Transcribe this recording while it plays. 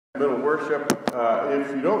Middle worship.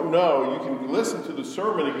 If you don't know, you can listen to the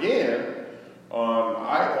sermon again on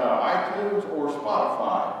iTunes or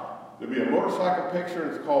Spotify. There'll be a motorcycle picture,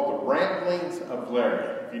 and it's called The Ramblings of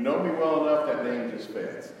Larry. If you know me well enough, that name just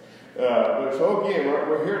fits. So again,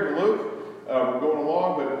 we're here to Luke. We're going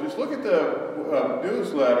along, but just look at the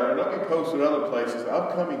newsletter, and let me post it other places,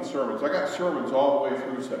 upcoming sermons. I got sermons all the way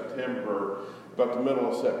through September, about the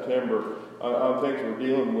middle of September, on things we're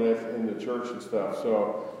dealing with in the church and stuff.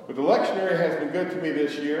 So, but the lectionary has been good to me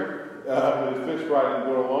this year, the fish riding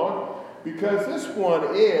going along, because this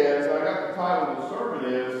one is, I got the title of the sermon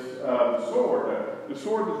is, the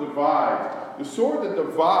sword that divides. The sword that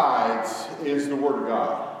divides is the Word of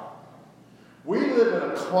God. We live in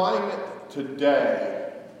a climate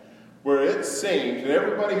today where it seems, and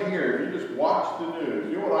everybody here, if you just watch the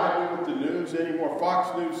news, you know what I do with the news anymore?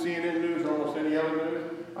 Fox News, CNN News, or almost any other news?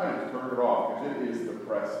 I just turn it off because it is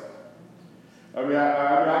depressing. I mean,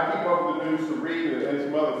 I keep up with the news to read and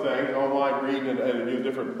some other things, online reading and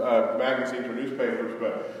different magazines or newspapers,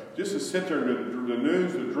 but just to sit there and the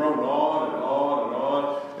news is drone on and on and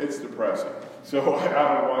on, it's depressing. So I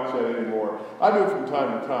don't watch that anymore. I do it from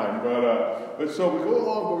time to time, but so we go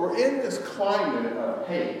along, but we're in this climate of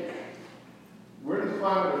hate. We're in this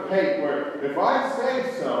climate of hate where if I say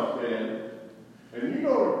something and you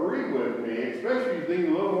don't agree with me, especially if you lean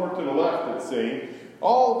a little more to the left, it seems,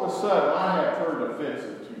 all of a sudden I have turned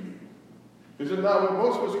offensive to you. Is it not?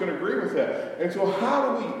 Most of us can agree with that. And so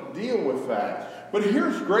how do we deal with that? But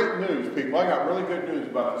here's great news, people. I got really good news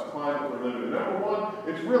about this climate we're living in. Number one,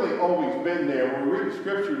 it's really always been there. When we read the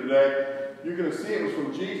scripture today, you're going to see it was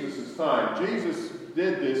from Jesus' time. Jesus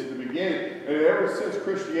did this at the beginning, and ever since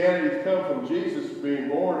Christianity has come from Jesus being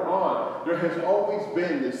born on, there has always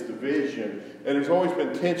been this division, and there's always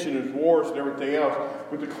been tension and wars and everything else.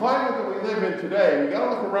 But the climate that we live in today, we've got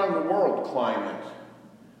to look around the world climate.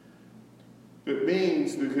 It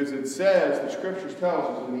means, because it says, the scriptures tells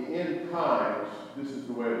us in the end times, this is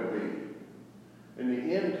the way it will be. In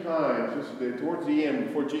the end times, towards the end,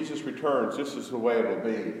 before Jesus returns, this is the way it will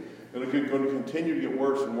be. And it's going to continue to get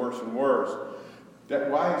worse and worse and worse.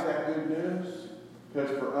 Why is that good news?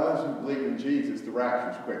 Because for us who believe in Jesus, the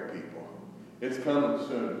rapture's quick, people. It's coming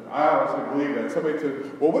soon. I honestly believe that. Somebody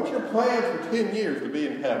said, well, what's your plans for 10 years to be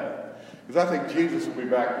in heaven? Because I think Jesus will be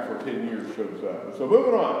back before 10 years shows up. So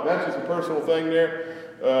moving on. That's just a personal thing there.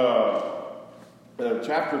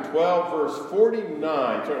 Chapter 12, verse 49.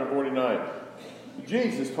 Chapter 49.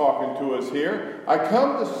 Jesus talking to us here. I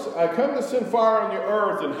come to send fire on the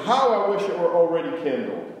earth, and how I wish it were already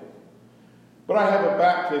kindled. But I have a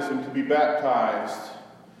baptism to be baptized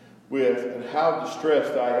with, and how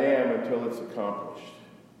distressed I am until it's accomplished.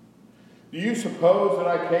 Do you suppose that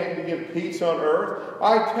I came to give peace on earth?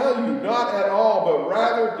 I tell you, not at all, but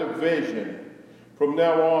rather division. From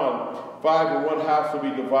now on, 5 in one house will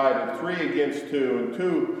be divided, 3 against 2,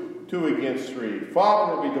 and 2 against 3.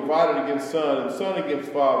 Father will be divided against son, and son against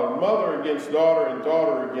father, mother against daughter, and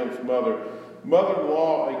daughter against mother,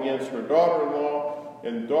 mother-in-law against her daughter-in-law,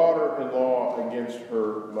 and daughter-in-law against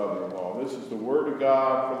her mother-in-law. This is the word of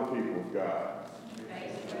God for the people of God.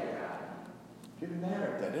 Getting that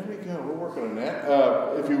at that. There we go. We're working on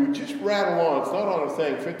that. If you would just rattle on, it's not on a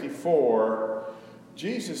thing, 54.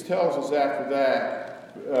 Jesus tells us after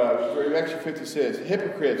that, actually 50 says,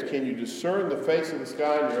 hypocrites, can you discern the face of the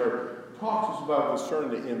sky and the earth? Talks us about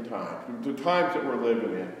discerning the end times, the times that we're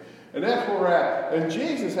living in. And that's where we're at. And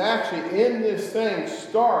Jesus actually in this thing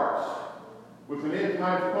starts with an end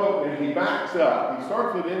times quote, and he backs up. He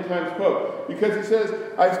starts with an end times quote because he says,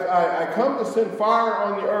 I come to send fire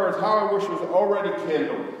on the earth, how I wish it was already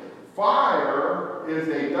kindled. Fire is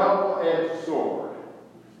a double-edged sword.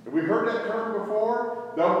 Have we heard that term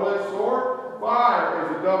before? Double-edged sword? Fire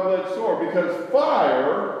is a double-edged sword because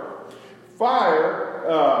fire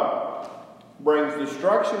brings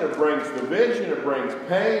destruction, it brings division, it brings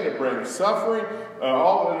pain, it brings suffering.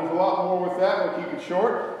 There's a lot more with that. We'll keep it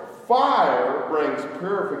short. Fire brings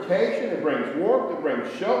purification, it brings warmth, it brings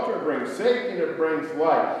shelter, it brings safety, and it brings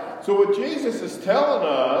light. So what Jesus is telling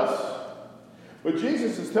us,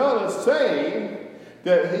 saying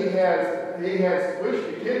that he has wished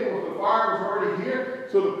to kindle, the fire was already here,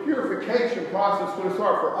 so the purification process is going to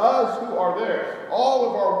start. For us who are there, all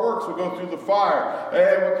of our works will go through the fire,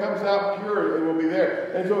 and what comes out pure, it will be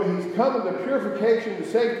there. And so he's coming, the purification, the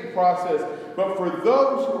safety process. But for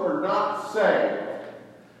those who are not saved,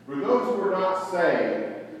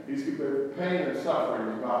 he's pain and suffering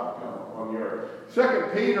is about to come on the earth.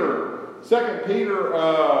 Second Peter,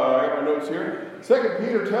 I got my notes here. 2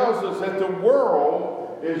 Peter tells us that the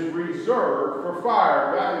world is reserved for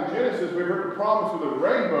fire. Back in Genesis, we heard the promise of the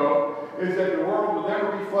rainbow, is that the world will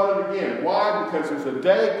never be flooded again. Why? Because there's a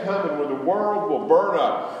day coming where the world will burn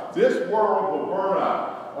up. This world will burn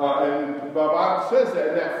up. And the Bible says that.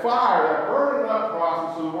 And that fire, that burning up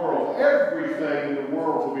process of the world, everything in the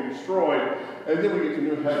world will be destroyed. And then we get to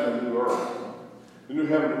new heaven and new earth. The new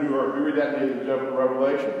heaven and new earth. We read that in the book of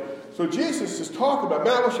Revelation. So Jesus is talking about,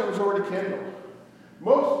 man, I wish I was already kindled.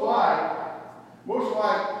 Most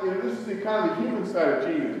like, this is the kind of the human side of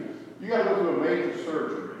Jesus. You got to go through a major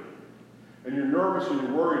surgery, and you're nervous and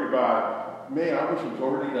you're worried about, man, I wish it was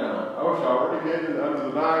already done. I wish I already been under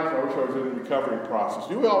the knife. I wish I was in the recovering process.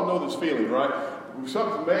 You all know this feeling, right?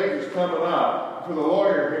 Something major is coming up for the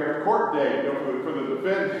lawyer here, court date, for the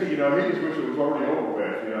defense. He just wish it was already over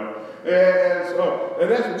with, And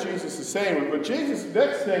that's what Jesus is saying. But Jesus, the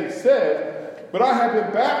next thing says, but I have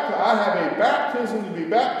been baptized. I have a baptism to be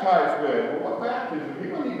baptized with. Well, what baptism?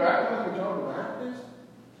 People need baptized with John the Baptist?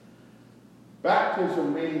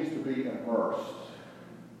 Baptism means to be immersed.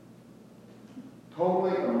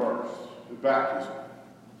 Totally immersed. The baptism.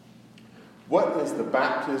 What is the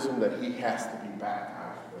baptism that he has to be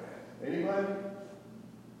baptized with? Anybody?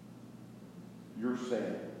 Your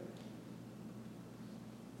sin.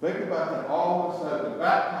 Think about that. All of a sudden, the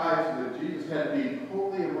baptizing that Jesus had to be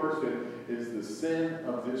totally immersed in is the sin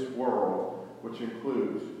of this world, which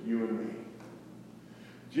includes you and me.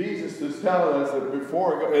 Jesus is telling us that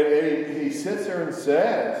before, and he sits there and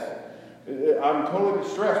says, I'm totally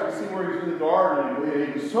distressed. We see where he's in the garden, and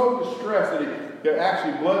he was so distressed that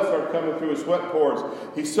actually blood started coming through his sweat pores.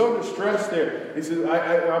 He's so distressed there. He says,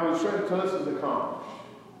 I'm distressed until this is accomplished.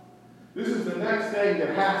 This is the next thing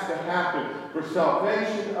that has to happen for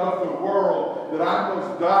salvation of the world, that I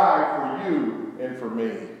must die for you and for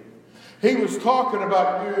me. He was talking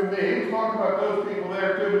about you and me. He was talking about those people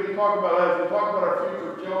there too, but he talked about us. He talked about our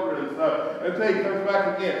future children and stuff. And then he comes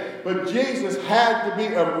back again. But Jesus had to be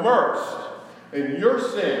immersed in your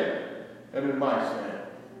sin and in my sin.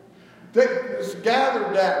 Just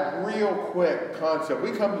gather that real quick concept.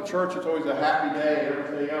 We come to church, it's always a happy day and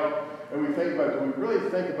everything else. And we think about it. Do we really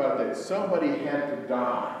think about that somebody had to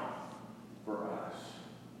die for us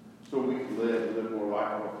so we could live more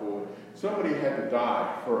life more fully? Somebody had to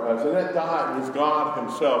die for us. And that die was God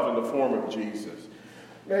himself in the form of Jesus.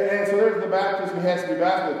 And so there's the baptism. He has to be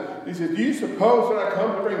baptized. He says, do you suppose that I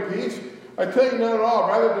come to bring peace? I tell you not at all,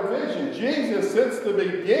 rather division. Jesus, since the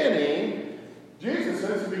beginning,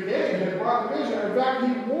 has brought division. In fact,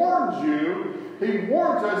 he warns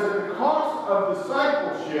us that the cost of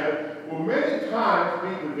discipleship will many times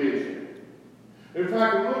be division. In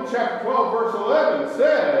fact, in Luke chapter 12, verse 11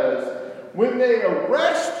 says, when they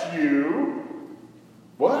arrest you,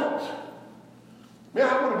 what? Man,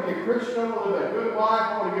 I want to be a Christian. I want to live a good life.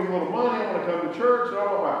 I want to give a little money. I want to come to church. I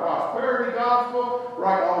want my prosperity gospel.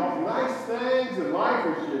 Write all these nice things, and life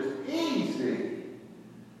is just easy.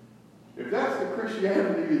 If that's the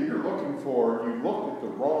Christianity that you're looking for, you looked at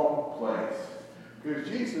the wrong place. Because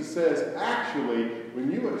Jesus says, actually,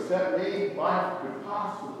 when you accept me, life could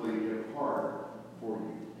possibly get harder for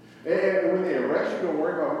you. And when they arrest you, don't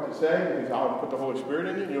worry about what to say, because I'll put the Holy Spirit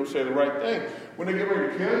in you, and you'll say the right thing. When they get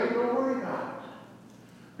ready to kill you, don't worry about it.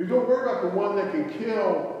 Because don't worry about the one that can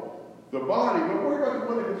kill the body. Don't worry about the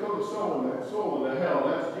one that can kill the soul in the hell.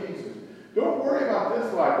 That's Jesus. Don't worry about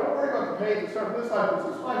this life. Don't worry about the pain and suffering of this life,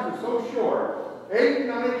 because this life is so short. 80,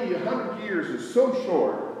 90, 100 years is so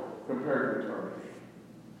short compared to eternity.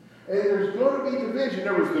 And there's going to be division.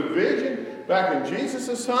 There was division back in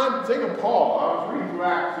Jesus' time. Think of Paul. I was reading through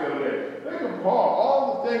Acts the other day. Think of Paul.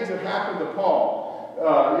 All the things that happened to Paul. He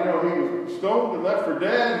was stoned and left for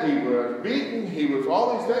dead. He was beaten. He was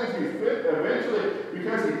all these things. He was fit eventually,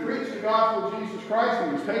 because he preached the gospel of Jesus Christ,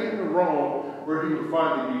 he was taken to Rome, where he would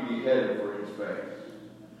finally be beheaded for his faith.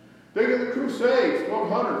 Think of the Crusades,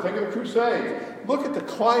 1200. Think of the Crusades. Look at the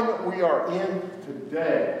climate we are in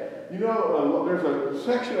today. There's a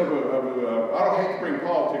section of I don't hate to bring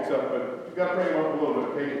politics up, but you've got to bring them up a little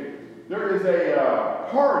bit occasionally. There is a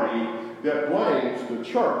party that blames the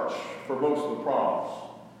church for most of the problems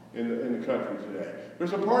in the country today.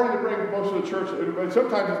 There's a party that brings most of the church, but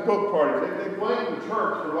sometimes it's both parties. They blame the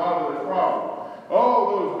church for a lot of this problem.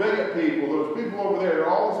 Oh, those bigot people, those people over there,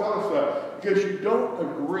 all this other stuff, because you don't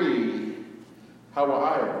agree how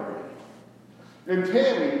I agree. And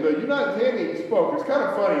Tammy, the United Tammy spoke. It's kind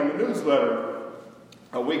of funny, in the newsletter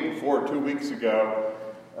a week before, 2 weeks ago,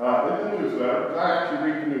 in the newsletter, I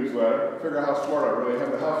actually read the newsletter, figure out how smart I really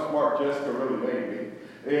am, how smart Jessica really made me.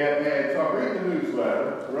 And so I read the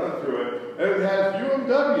newsletter, run through it, and it has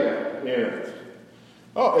UMW in it.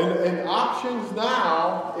 Oh, and Options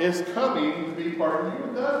Now is coming to be part of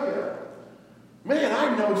UMW. Man,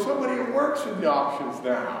 I know somebody who works in the Options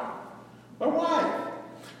Now. My wife.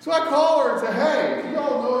 So I call her and say, hey, do you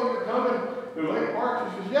all know you're coming to Lake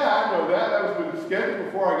Park? She says, yeah, I know that. That was been scheduled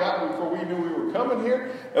before we knew we were coming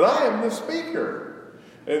here. And I am the speaker.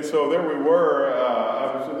 And so there we were.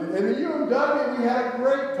 In the UMW, we had a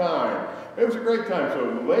great time. It was a great time.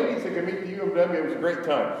 So the ladies that could meet the UMW, it was a great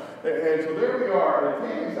time. And so there we are.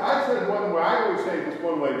 And Tammy, I said one way, I always say this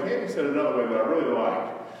one way. Tammy said another way that I really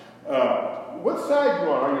liked. What side are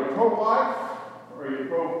you on? Are you pro-life or are you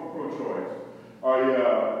pro-choice? Are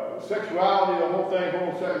you sexuality, the whole thing,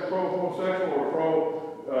 pro-homosexual or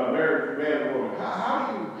pro-marriage for man and woman?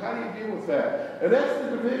 How do you deal with that? And that's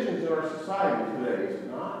the divisions in our society today, is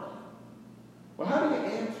it not? Well, how do you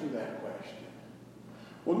answer that question?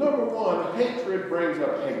 Well, number one, hatred brings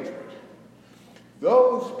up hatred.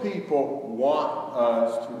 Those people want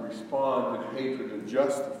us to respond to hatred and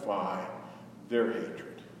justify their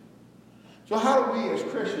hatred. So how do we as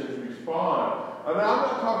Christians respond? And I'm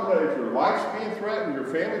not talking about if your life's being threatened, your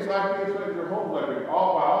family's life being threatened, your home's life being by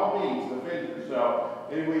all means, defend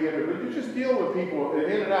yourself any way you can. But you just deal with people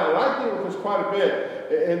in and out. And I deal with this quite a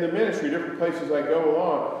bit in the ministry, different places I go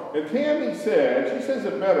along. And Tammy said, she says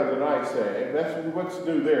it better than I say, and that's what's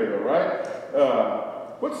new there though, right?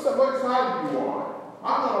 What side do you want?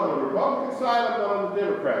 I'm not on the Republican side, I'm not on the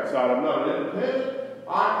Democrat side, I'm not an independent,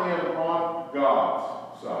 I am on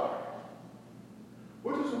God's side.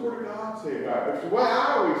 What does the Word of God say about it? The way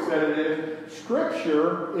I always said it is,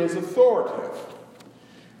 Scripture is authoritative.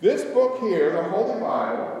 This book here, the Holy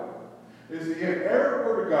Bible, is the inerrant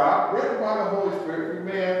Word of God, written by the Holy Spirit through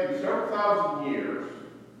man through several thousand years.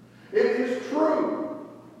 It is true.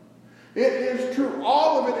 It is true.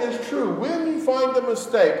 All of it is true. When you find a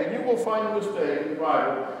mistake, and you will find a mistake in the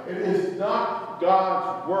Bible, it is not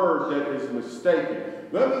God's Word that is mistaken.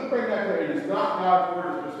 Let me bring that clear. It is not God's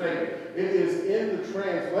Word that is mistaken. It is in the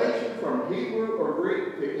translation from Hebrew or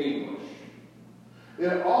Greek to English.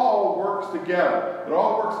 It all works together. It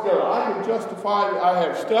all works together. I can justify, I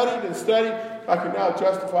have studied and studied, I can now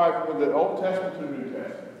justify from the Old Testament to the New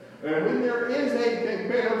Testament. And when there is a thing,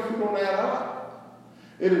 man, those who don't add up.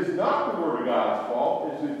 It is not the Word of God's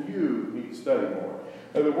fault, it's that you need to study more.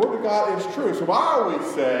 And the Word of God is true. So I always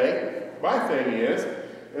say, my thing is,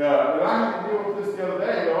 and I had to deal with this the other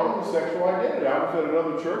day on the sexual identity. I was at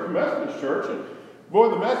another church, a Methodist church, and boy,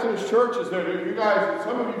 the Methodist church is there. You guys,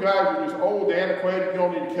 some of you guys are just old, antiquated. You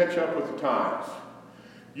don't need to catch up with the times.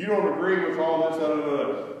 You don't agree with all this,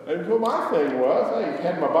 And so my thing was, I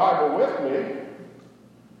had my Bible with me.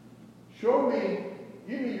 Show me,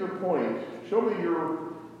 give me your point. Show me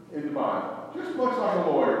your in the Bible. Just much like a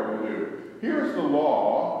lawyer would do. Here's the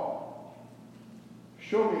law.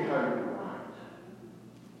 Show me how you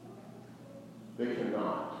They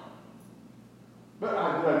cannot. But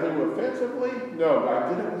did I do it offensively? No, I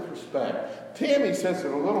did it with respect. Tammy says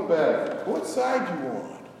it a little better. What side do you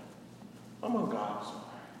want? I'm on God's side.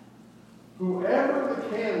 Whoever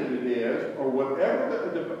the candidate is, or whatever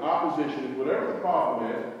the opposition is, whatever the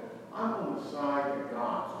problem is, I'm on the side of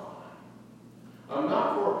God's side. I'm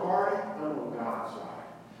not for a party, I'm on God's side.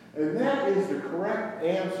 And that is the correct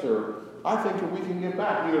answer, I think, that we can get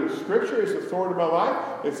back. Either Scripture is the authority of my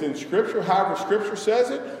life, it's in Scripture, however Scripture says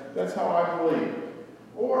it, that's how I believe.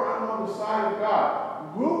 Or I'm on the side of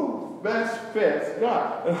God. Who best fits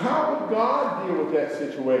God? And how would God deal with that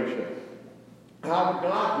situation? How would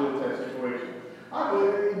God deal with that situation? I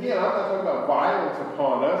believe, again, I'm not talking about violence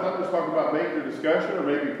upon us. I'm just talking about major discussion or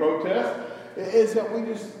maybe protest. Is that we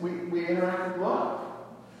interact with love.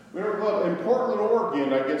 We interact with love. In Portland,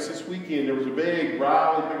 Oregon, I guess this weekend, there was a big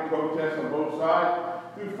rally, big protest on both sides.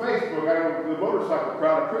 Through Facebook, the motorcycle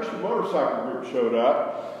crowd, a Christian motorcycle group showed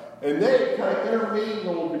up, and they kind of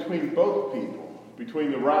intermingled between both people,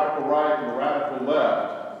 between the radical right and the radical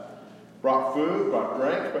left. Brought food, brought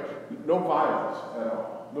drinks, but no violence at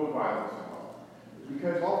all. No violence at all.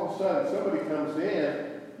 Because all of a sudden somebody comes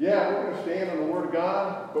in, yeah, we're going to stand on the Word of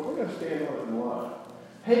God, but we're going to stand on it in love.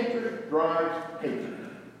 Hatred drives hatred.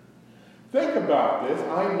 Think about this.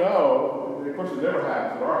 I know, of course it never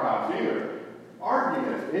happens at our house either.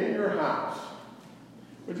 Arguments in your house.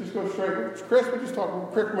 We just go straight. Chris, we just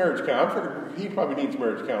talk quick marriage counseling. I'm sure he probably needs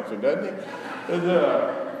marriage counseling, doesn't he?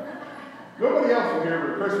 Nobody else in here,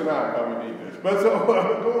 but Chris and I probably need this. But so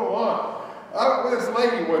going along. I was with this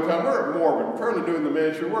lady one time. We're at Morven, fairly doing the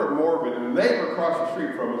ministry. We're at Morven, and the neighbor across the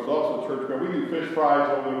street from us is also a church member. We do fish fries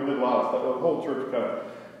over there. We did a lot of stuff. The whole church kind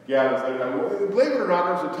of gathers there. Believe it or not,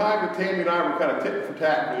 there was a time that Tammy and I were kind of tit for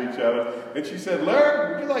tat with each other. And she said,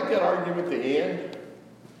 Larry, would you like that argument to end?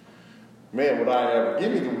 Man, would I ever.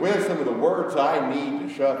 Give me the wisdom of the words I need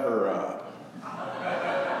to shut her up.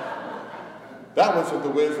 That wasn't the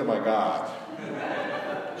wisdom I got.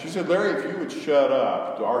 She said, Larry, if you would shut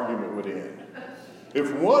up, the argument would end.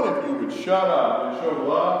 If one of you would shut up and show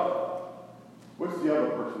love, what's the other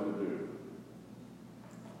person to do?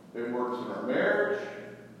 It works in our marriage.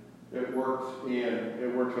 It works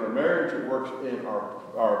in our marriage. It works in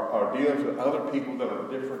our dealings with other people that are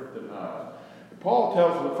different than us. Paul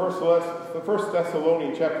tells us in the First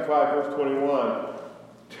Thessalonians chapter 5, verse 21,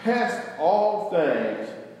 test all things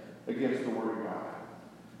against the Word of God.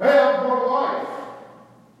 Hey, I'm pro-life.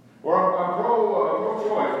 Or I'm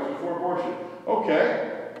pro-choice, which is for abortion.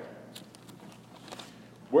 Okay.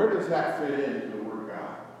 Where does that fit into the Word of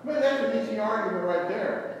God? Man, that's an easy argument right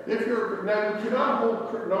there. Now, you cannot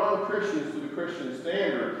hold non-Christians to the Christian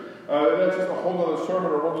standard. That's just a whole other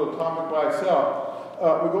sermon or a whole other topic by itself.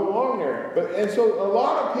 We go along there. And so a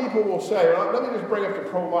lot of people will say, let me just bring up the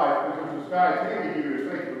pro-life, because this guy came to his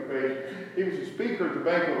Facebook page. He was a speaker at the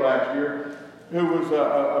banquet last year who was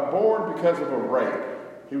born because of a rape.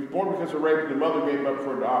 He was born because of rape, and the mother gave him up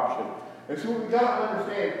for adoption. And so what we've got to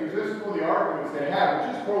understand, because this is one of the arguments they have,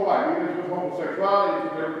 which is pro-life, even with homosexuality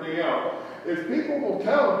and everything else, is people will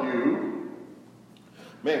tell you,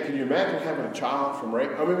 man, can you imagine having a child from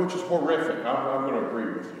rape? I mean, which is horrific. I'm going to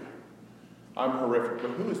agree with you. I'm horrific.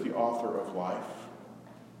 But who is the author of life?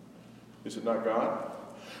 Is it not God?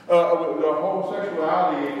 The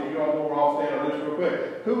homosexuality, and you all know where I'll stand on this real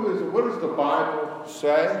quick. What does the Bible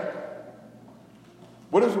say?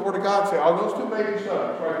 What does the Word of God say? Oh, those two baby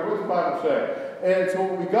sons, right? What does the Bible say? And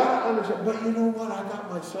so we got to understand, but you know what? I got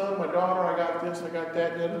my son, my daughter, I got this, I got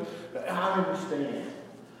that. I understand.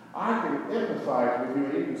 I can empathize with you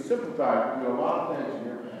and even sympathize with you a lot of things in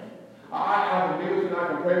your pain. I can do this and I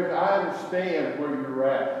can pray with you. I understand where you're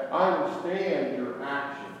at. I understand your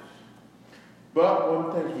actions. But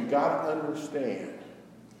one thing you got to understand,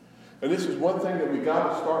 and this is one thing that we got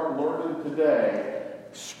to start learning today,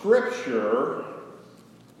 Scripture,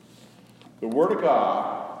 the Word of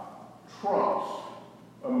God, trumps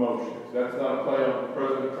emotions. That's not a play on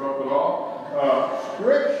President Trump at all.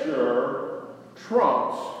 Scripture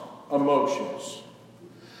trumps emotions.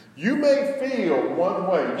 You may feel one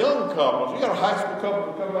way. Young couples, you got a high school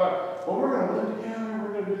couple who come out, well, we're going to live together,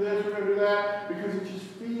 we're going to do this, we're going to do that, because it just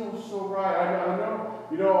feels so right. I know,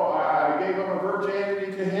 I gave up my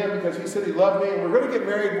virginity to him because he said he loved me, and we're going to get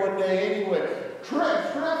married one day anyway.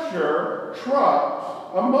 Scripture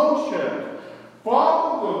trumps emotions.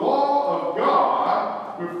 Follow the law of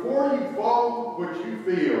God before you follow what you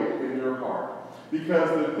feel in your heart. Because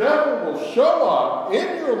the devil will show up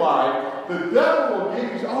in your life. The devil will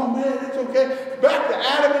give you, oh man, it's okay. Back to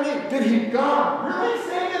Adam and Eve. Did God really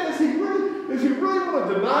say that? Does he really want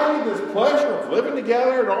to deny you this pleasure of living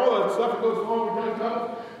together and all that stuff that goes along with young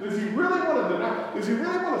couples? Does he really want to deny? Does he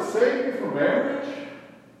really want to save you from marriage?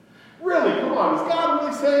 Really? Come on. Is God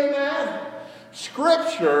really saying that?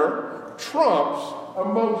 Scripture trumps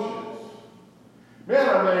emotions. Man,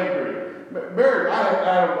 I'm angry. Marriage,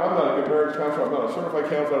 I'm not a good marriage counselor. I'm not a certified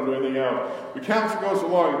counselor. I don't do anything else. The counsel goes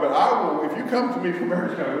along, but I will, if you come to me for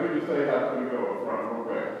marriage counseling, let me just tell you how it's going to go up front real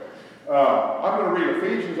quick. I'm going to read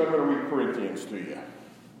Ephesians. I'm going to read Corinthians to you.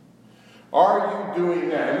 Are you doing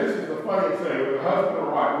that? And this is the funny thing with a husband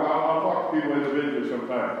or wife. Well, I'll talk to people individually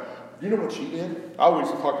sometimes. You know what she did? I always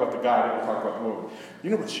talk about the guy, I don't talk about the woman.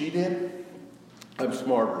 You know what she did? I'm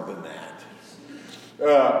smarter than that.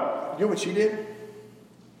 You know what she did?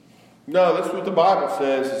 No, that's what the Bible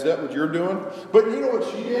says. Is that what you're doing? But you know what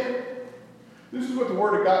she did? This is what the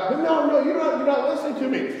Word of God... But no, you're not listening to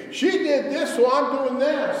me. She did this, so I'm doing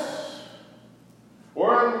this.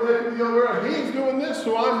 Or he's doing this,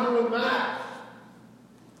 so I'm doing that.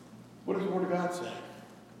 What does the Word of God say?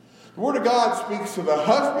 The Word of God speaks to the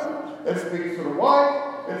husband, it speaks to the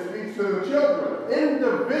wife, it speaks to the children.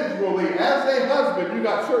 Individually, as a husband, you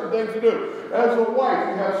got certain things to do. As a wife,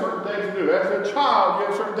 you have certain things to do. As a child, you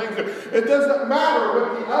have certain things to do. It doesn't matter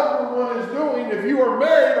what the other one is doing. If you are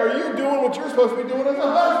married, are you doing what you're supposed to be doing as a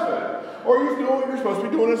husband? Or are you doing what you're supposed to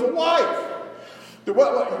be doing as a wife? You know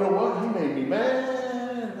what? He made me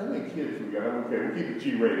mad. How many kids we got? Okay, we'll keep it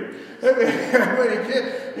G-rated. How many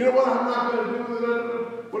kids? You know what? I'm not going to do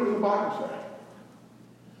that. What does the Bible say?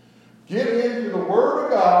 Get into the Word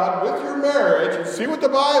of God with your marriage and see what the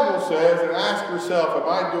Bible says and ask yourself, am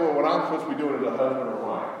I doing what I'm supposed to be doing as a husband or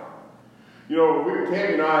wife? You know,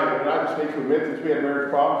 Tammy and I just hate to admit this, we had marriage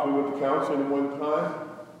problems. We went to counseling one time.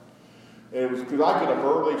 And it was because I get up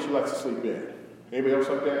early, she likes to sleep in. Anybody else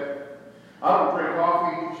like that? I don't drink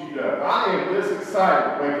coffee, she does. I am this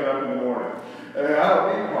excited waking up in the morning. And I don't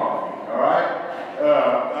need coffee, all right?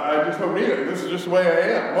 I just don't need it. This is just the way I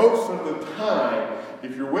am. Most of the time,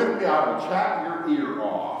 if you're with me, I will chat your ear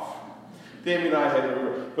off. Tammy and I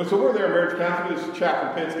had But so we're there in marriage counseling. This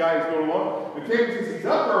Chaplain Pitts guy is going along. And Tammy says he's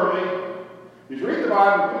up early. He's reading the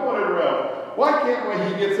Bible, doing whatever else. Why can't when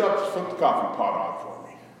he gets up, just flip the coffee pot on for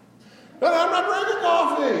me? No, I'm not drinking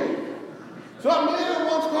coffee. Some man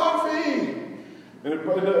wants coffee. And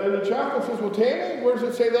the chaplain says, well, Tammy, where does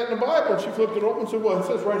it say that in the Bible? And she flipped it open and said, well, it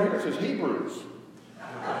says right here, it says Hebrews.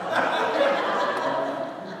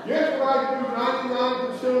 Guess what I do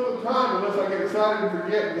 99% of the time, unless I get excited and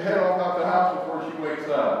forget and head off out the house before she wakes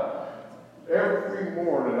up. Every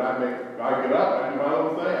morning I get up, I do my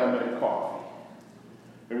little thing, I make coffee.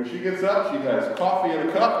 And when she gets up, she has coffee in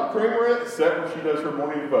a cup with creamer in it, except when she does her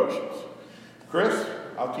morning devotions. Chris,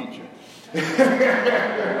 I'll teach you.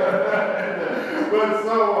 But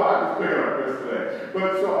so, I was picking up Chris today. But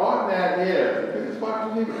so on that is,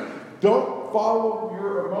 don't follow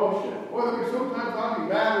your emotion. Well, sometimes I'll be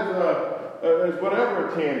mad as whatever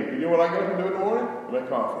at Tandy. You know what I go to do in the morning? I make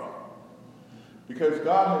coffee. Because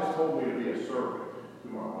God has told me to be a servant to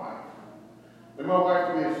my wife. And my wife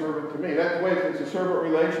to be a servant to me. That's the way it's a servant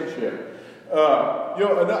relationship.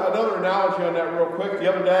 Another analogy on that real quick. The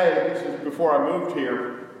other day, this is before I moved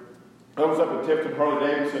here, I was up at Tifton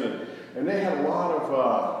Harley-Davidson, and they had a lot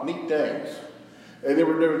of neat things. And there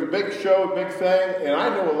was a big show, big thing, and I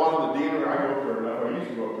know a lot of the dealers. I go up there enough. I used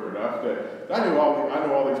to go up there enough that I know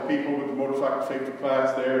all these people with the motorcycle safety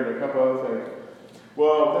class there and a couple other things.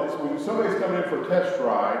 Well, when somebody's coming in for a test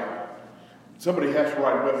ride, somebody has to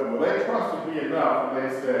ride with them. Well, they trusted me enough, and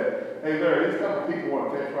they said, hey, Larry, these couple of people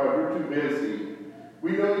want to test ride. We're too busy.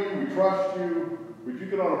 We know you. We trust you. Would you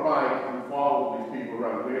get on a bike and follow these people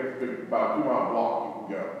around? We have to about a 2-mile block you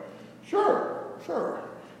can go. Sure.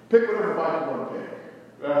 Pick whatever bike you want to pick.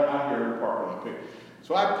 Out here in the parking lot, pick.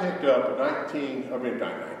 So I picked up a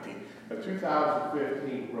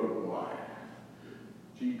 2015 Road Glide.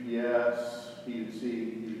 GPS, heated seat,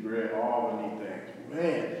 heated grid, all the neat things.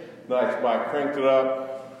 Man, nice bike. Cranked it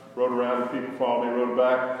up, rode around, and people followed me, rode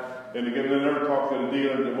back. And again, they never talked to the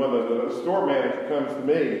dealer. And when the store manager comes to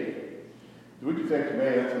me, what do you think,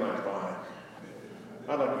 man, that's a nice bike.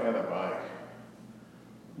 I'd like to have that bike.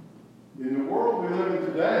 In the world we live in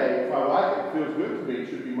today, if I like it, it feels good to me, it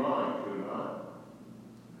should be mine, should it not?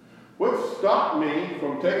 What stopped me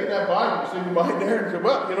from taking that bike and sitting behind there and saying,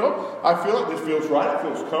 well, I feel it, this feels right, it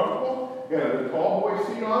feels comfortable. You got a tall boy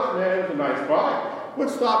seat on it, man, it's a nice bike. What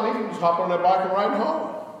stopped me from just hopping on that bike and riding home?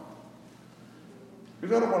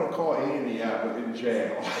 Because I don't want to call Andy out in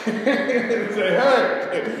jail and say,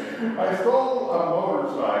 hey, I stole a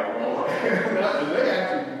motorcycle, and they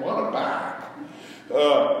actually want it back.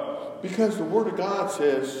 Because the Word of God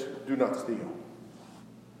says, do not steal.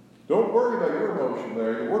 Don't worry about your emotion,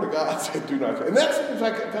 Larry. The Word of God said, do not steal. And that seems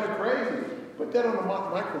like kind of crazy. Put that on a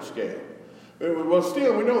micro scale. Well,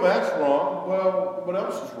 stealing, we know that's wrong. Well, what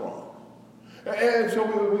else is wrong? And so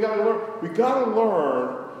we got to learn. We got to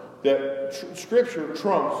learn that Scripture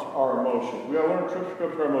trumps our emotions. We got to learn Scripture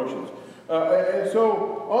trumps our emotions. And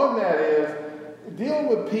so on that is, dealing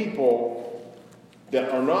with people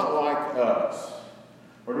that are not like us,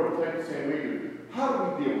 or don't think the same we do. How do we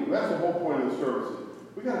deal with them? That's the whole point of the services.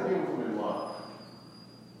 We got to deal with them in love.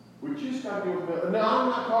 We just got to deal with them. Now, I'm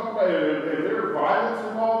not talking about if there's violence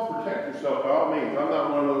involved, protect yourself by all means. I'm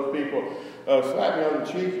not one of those people, slap me on the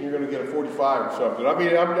cheek and you're going to get a 45 or something. I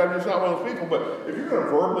mean, I'm just not one of those people. But if you're going to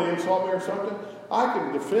verbally insult me or something, I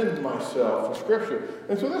can defend myself in Scripture.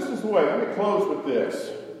 And so this is the way. Let me close with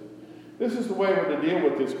this. This is the way we're to deal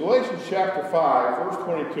with this. Galatians chapter 5, verse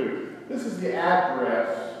 22. This is the address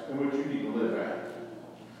in which you need to live at.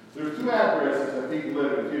 There's two addresses that need to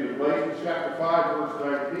live at. It's either Galatians chapter 5, verse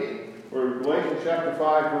 19, or Galatians chapter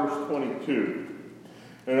 5, verse 22.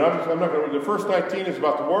 And I'm not going to read. The first 19 is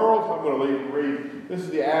about the world. I'm going to read. This is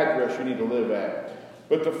the address you need to live at.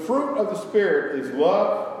 But the fruit of the Spirit is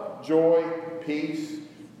love, joy, peace,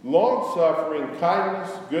 long-suffering,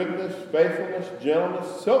 kindness, goodness, faithfulness,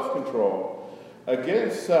 gentleness, self-control.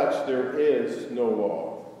 Against such there is no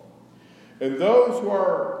law. And those who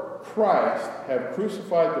are Christ have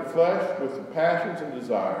crucified the flesh with the passions and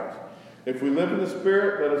desires. If we live in the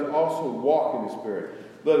Spirit, let us also walk in the Spirit.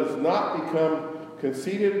 Let us not become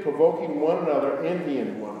conceited, provoking one another,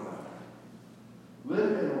 envying one another.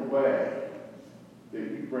 Live in a way that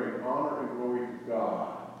you bring honor and glory to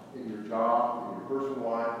God in your job, in your personal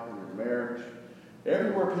life, in your marriage.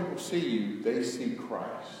 Everywhere people see you, they see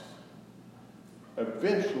Christ.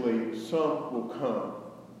 Eventually, some will come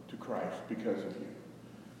to Christ because of you.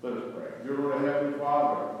 Let us pray. Dear Lord, Heavenly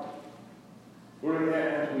Father, Lord,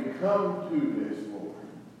 as we come to this, Lord,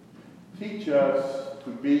 teach us to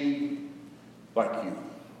be like you.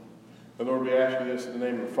 And Lord, we ask you this in the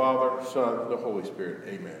name of the Father, Son, and the Holy Spirit.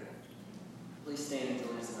 Amen. Please stand and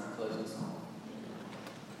join us in our closing song.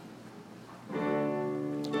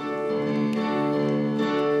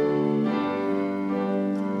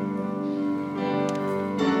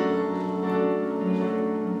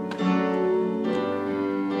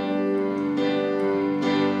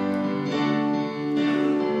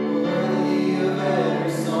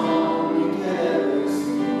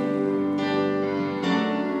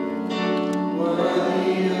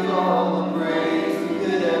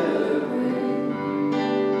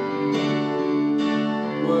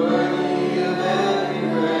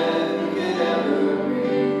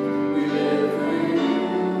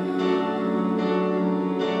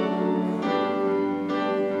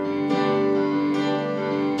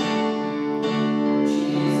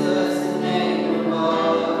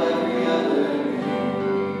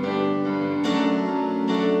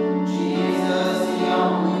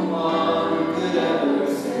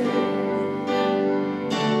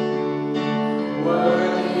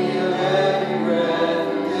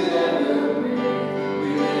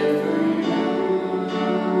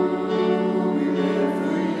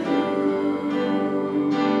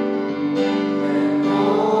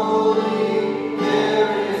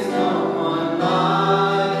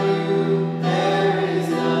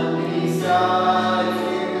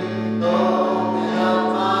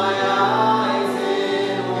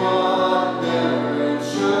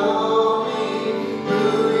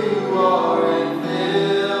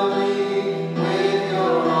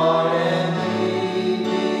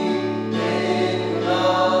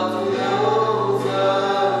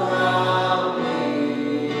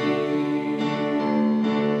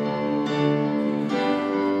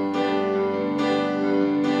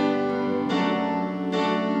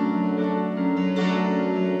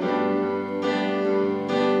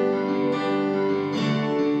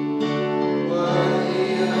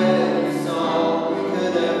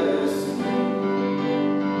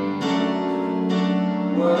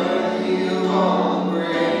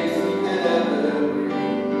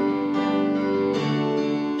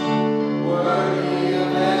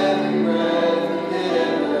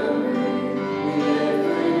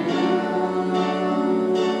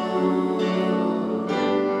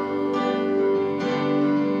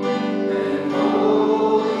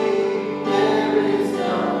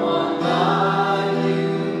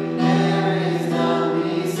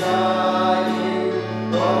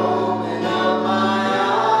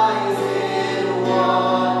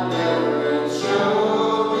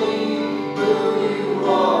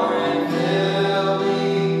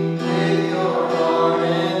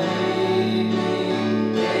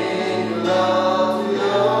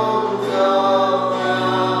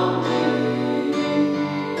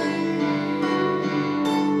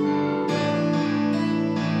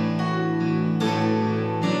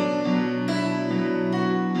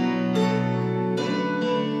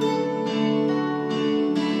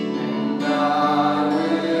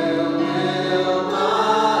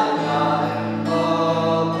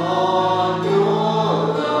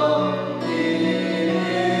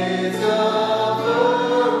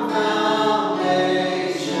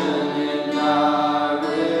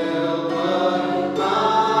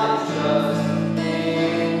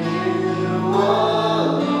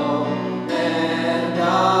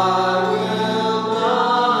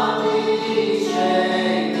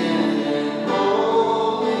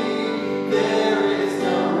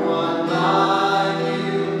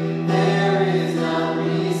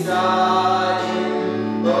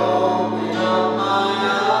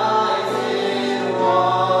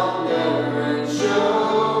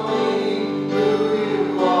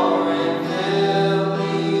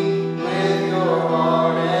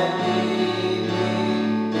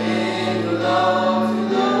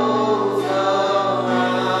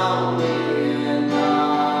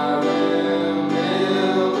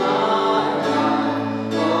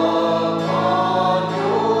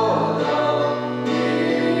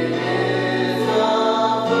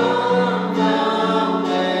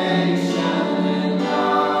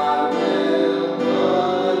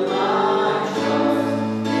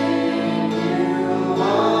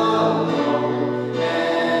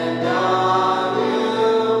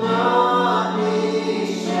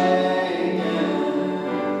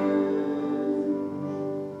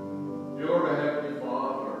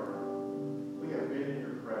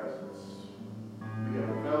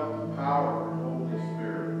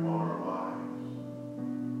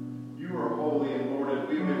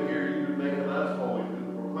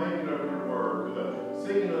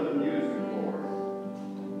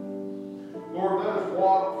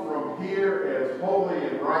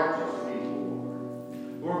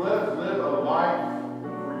 Lord, let us live a life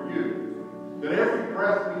for you. That every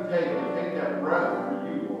breath we take that breath for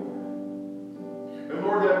you, Lord. And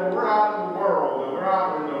Lord, that when we're out in the world, and we're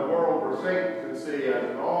out in a world where Satan can see us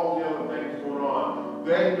and all the other things going on,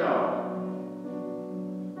 they know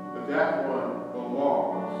that that one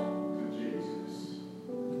belongs to Jesus.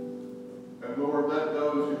 And Lord, let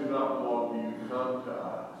those who do not belong to you come to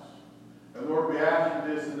us. And Lord, we ask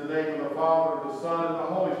you this in the name of the Father, the Son, and the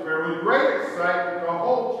Holy Spirit with great excitement.